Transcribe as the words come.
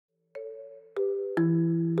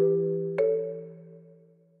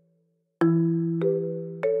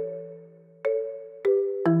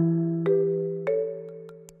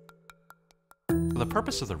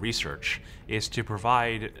purpose of the research is to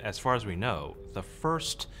provide, as far as we know, the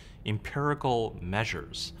first empirical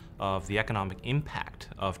measures of the economic impact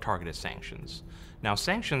of targeted sanctions. Now,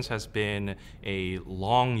 sanctions has been a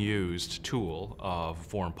long-used tool of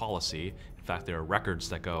foreign policy. In fact, there are records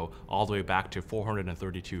that go all the way back to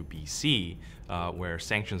 432 BC, where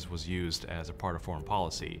sanctions was used as a part of foreign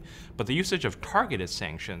policy. But the usage of targeted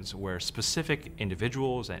sanctions, where specific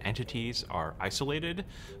individuals and entities are isolated,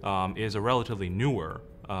 is a relatively newer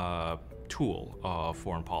tool of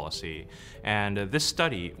foreign policy. And this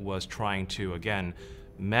study was trying to, again,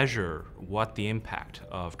 measure what the impact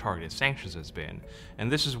of targeted sanctions has been.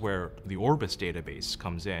 And this is where the Orbis database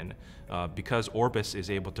comes in, because Orbis is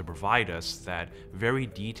able to provide us that very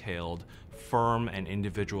detailed firm and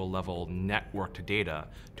individual level networked data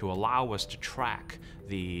to allow us to track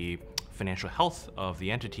the financial health of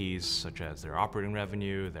the entities, such as their operating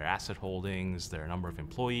revenue, their asset holdings, their number of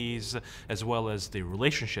employees, as well as the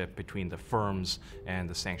relationship between the firms and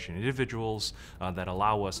the sanctioned individuals that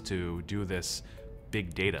allow us to do this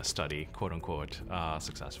big data study, quote unquote,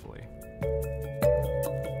 successfully.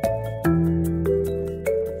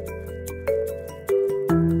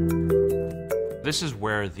 This is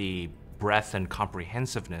where the breadth and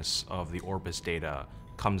comprehensiveness of the Orbis data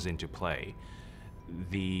comes into play.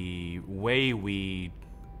 The way we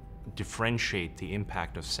differentiate the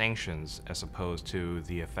impact of sanctions as opposed to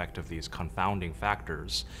the effect of these confounding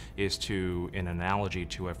factors is to, in analogy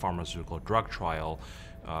to a pharmaceutical drug trial,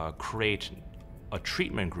 create a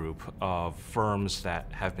treatment group of firms that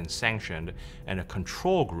have been sanctioned and a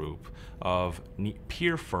control group of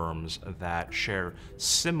peer firms that share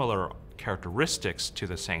similar characteristics to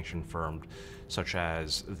the sanctioned firm, such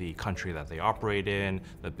as the country that they operate in,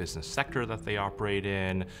 the business sector that they operate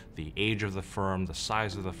in, the age of the firm, the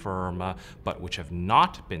size of the firm, but which have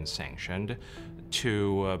not been sanctioned,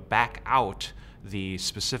 to back out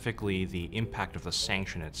specifically the impact of the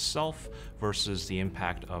sanction itself versus the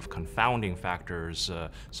impact of confounding factors,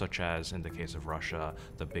 such as, in the case of Russia,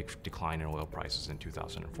 the big decline in oil prices in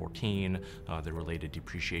 2014, the related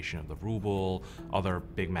depreciation of the ruble, other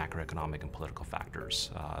big macroeconomic and political factors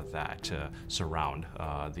that surround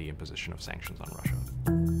the imposition of sanctions on Russia.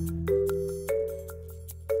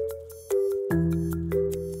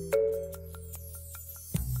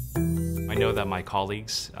 I know that my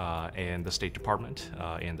colleagues in the State Department,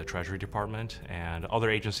 in the Treasury Department, and other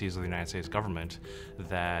agencies of the United States government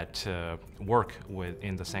that work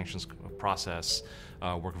in the sanctions process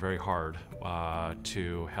work very hard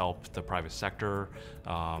to help the private sector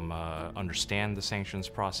understand the sanctions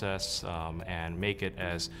process and make it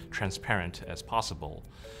as transparent as possible.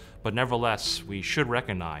 But nevertheless, we should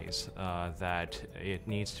recognize that it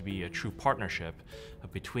needs to be a true partnership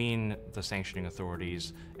between the sanctioning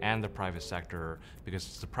authorities and the private sector, because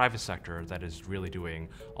it's the private sector that is really doing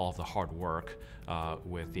all of the hard work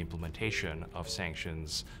with the implementation of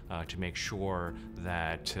sanctions to make sure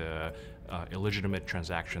that illegitimate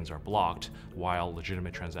transactions are blocked while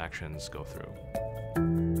legitimate transactions go through.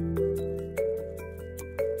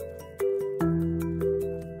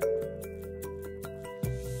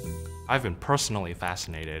 I've been personally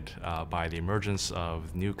fascinated by the emergence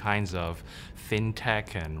of new kinds of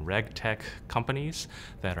fintech and regtech companies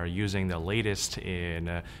that are using the latest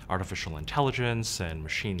in artificial intelligence and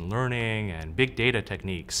machine learning and big data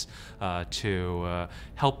techniques to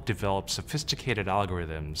help develop sophisticated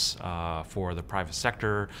algorithms for the private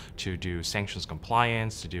sector to do sanctions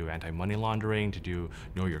compliance, to do anti-money laundering, to do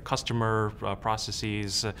know your customer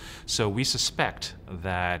processes. So we suspect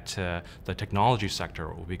that the technology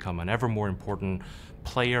sector will become an ever more important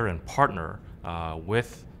player and partner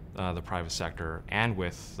with the private sector and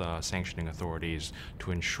with sanctioning authorities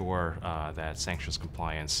to ensure that sanctions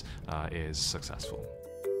compliance is successful.